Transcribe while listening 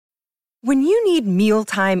When you need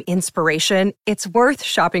mealtime inspiration, it's worth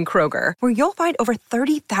shopping Kroger, where you'll find over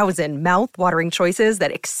 30,000 mouth-watering choices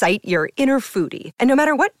that excite your inner foodie. And no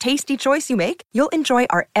matter what tasty choice you make, you'll enjoy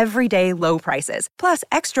our everyday low prices, plus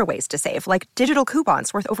extra ways to save, like digital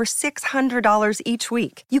coupons worth over $600 each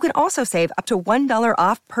week. You can also save up to $1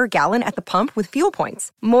 off per gallon at the pump with fuel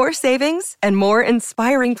points. More savings and more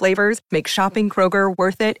inspiring flavors make shopping Kroger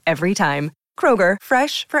worth it every time. Kroger,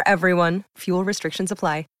 fresh for everyone. Fuel restrictions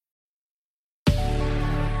apply.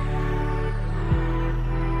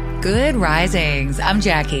 Good risings. I'm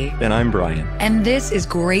Jackie. And I'm Brian. And this is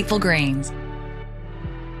Grateful Grains.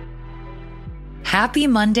 Happy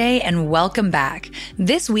Monday and welcome back.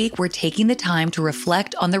 This week, we're taking the time to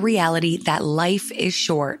reflect on the reality that life is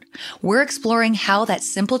short. We're exploring how that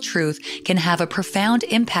simple truth can have a profound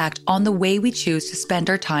impact on the way we choose to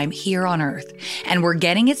spend our time here on Earth. And we're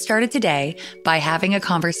getting it started today by having a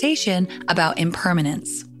conversation about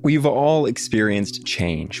impermanence. We've all experienced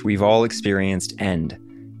change. We've all experienced end.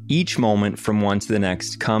 Each moment from one to the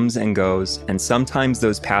next comes and goes, and sometimes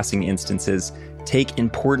those passing instances take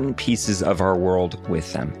important pieces of our world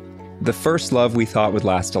with them. The first love we thought would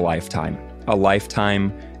last a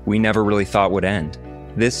lifetime we never really thought would end.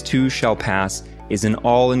 This too shall pass is an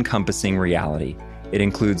all-encompassing reality. It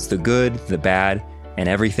includes the good, the bad, and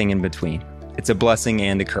everything in between. It's a blessing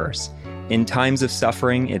and a curse. In times of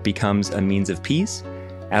suffering, it becomes a means of peace.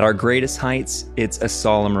 At our greatest heights, it's a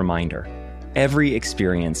solemn reminder. Every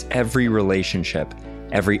experience, every relationship,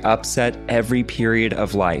 every upset, every period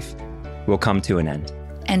of life will come to an end.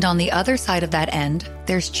 And on the other side of that end,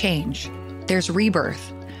 there's change. There's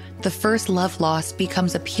rebirth. The first love loss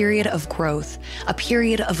becomes a period of growth, a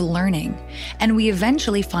period of learning, and we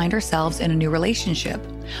eventually find ourselves in a new relationship,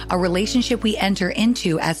 a relationship we enter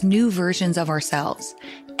into as new versions of ourselves.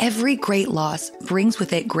 Every great loss brings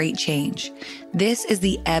with it great change. This is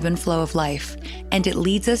the ebb and flow of life, and it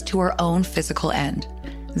leads us to our own physical end.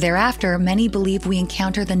 Thereafter, many believe we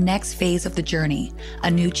encounter the next phase of the journey, a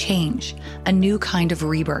new change, a new kind of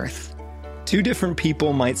rebirth. Two different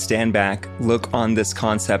people might stand back, look on this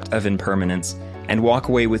concept of impermanence, and walk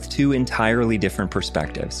away with two entirely different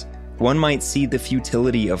perspectives. One might see the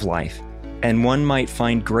futility of life, and one might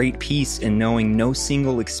find great peace in knowing no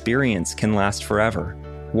single experience can last forever.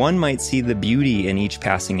 One might see the beauty in each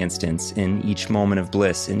passing instance, in each moment of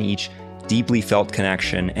bliss, in each deeply felt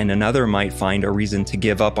connection, and another might find a reason to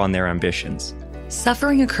give up on their ambitions.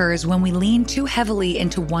 Suffering occurs when we lean too heavily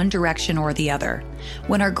into one direction or the other.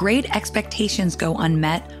 When our great expectations go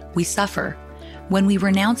unmet, we suffer. When we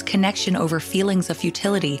renounce connection over feelings of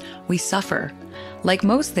futility, we suffer. Like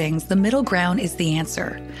most things, the middle ground is the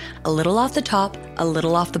answer. A little off the top, a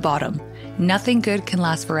little off the bottom. Nothing good can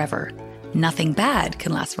last forever. Nothing bad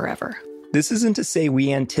can last forever. This isn't to say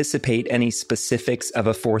we anticipate any specifics of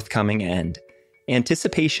a forthcoming end.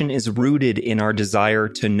 Anticipation is rooted in our desire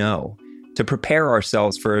to know, to prepare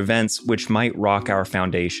ourselves for events which might rock our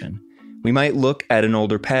foundation. We might look at an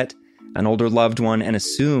older pet, an older loved one, and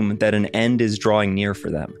assume that an end is drawing near for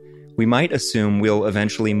them. We might assume we'll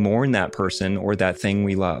eventually mourn that person or that thing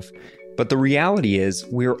we love. But the reality is,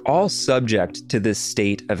 we're all subject to this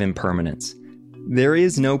state of impermanence. There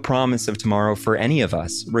is no promise of tomorrow for any of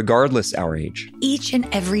us, regardless our age. Each and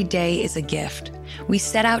every day is a gift. We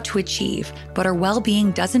set out to achieve, but our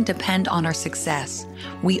well-being doesn't depend on our success.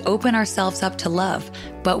 We open ourselves up to love,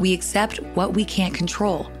 but we accept what we can't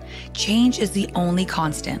control. Change is the only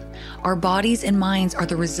constant. Our bodies and minds are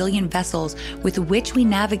the resilient vessels with which we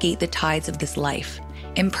navigate the tides of this life.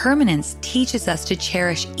 Impermanence teaches us to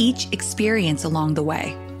cherish each experience along the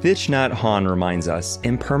way. Thich Nhat Hanh reminds us,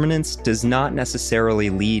 impermanence does not necessarily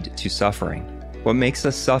lead to suffering. What makes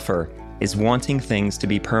us suffer is wanting things to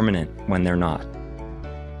be permanent when they're not.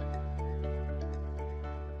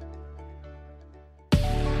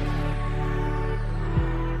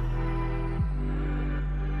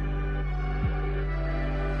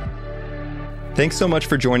 Thanks so much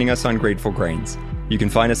for joining us on Grateful Grains. You can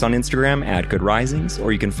find us on Instagram at Good Risings,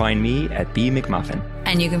 or you can find me at B McMuffin.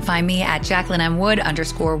 And you can find me at Jacqueline M. Wood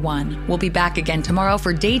 _1. We'll be back again tomorrow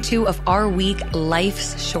for day 2 of our week,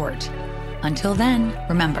 Life's Short. Until then,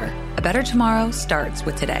 remember, a better tomorrow starts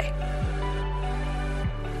with today.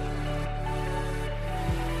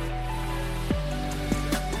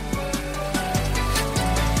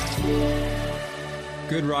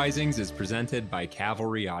 Good Risings is presented by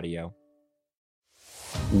Cavalry Audio.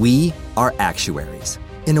 We are actuaries.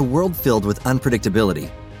 In a world filled with unpredictability,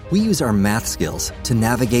 we use our math skills to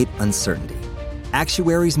navigate uncertainty.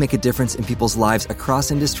 Actuaries make a difference in people's lives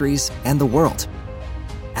across industries and the world.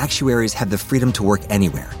 Actuaries have the freedom to work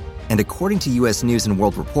anywhere, and according to U.S. News &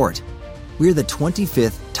 World Report, We're the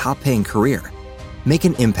 25th top-paying career. Make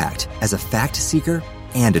an impact as a fact seeker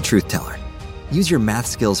and a truth teller. Use your math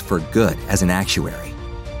skills for good as an actuary.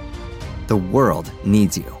 The world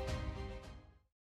needs you.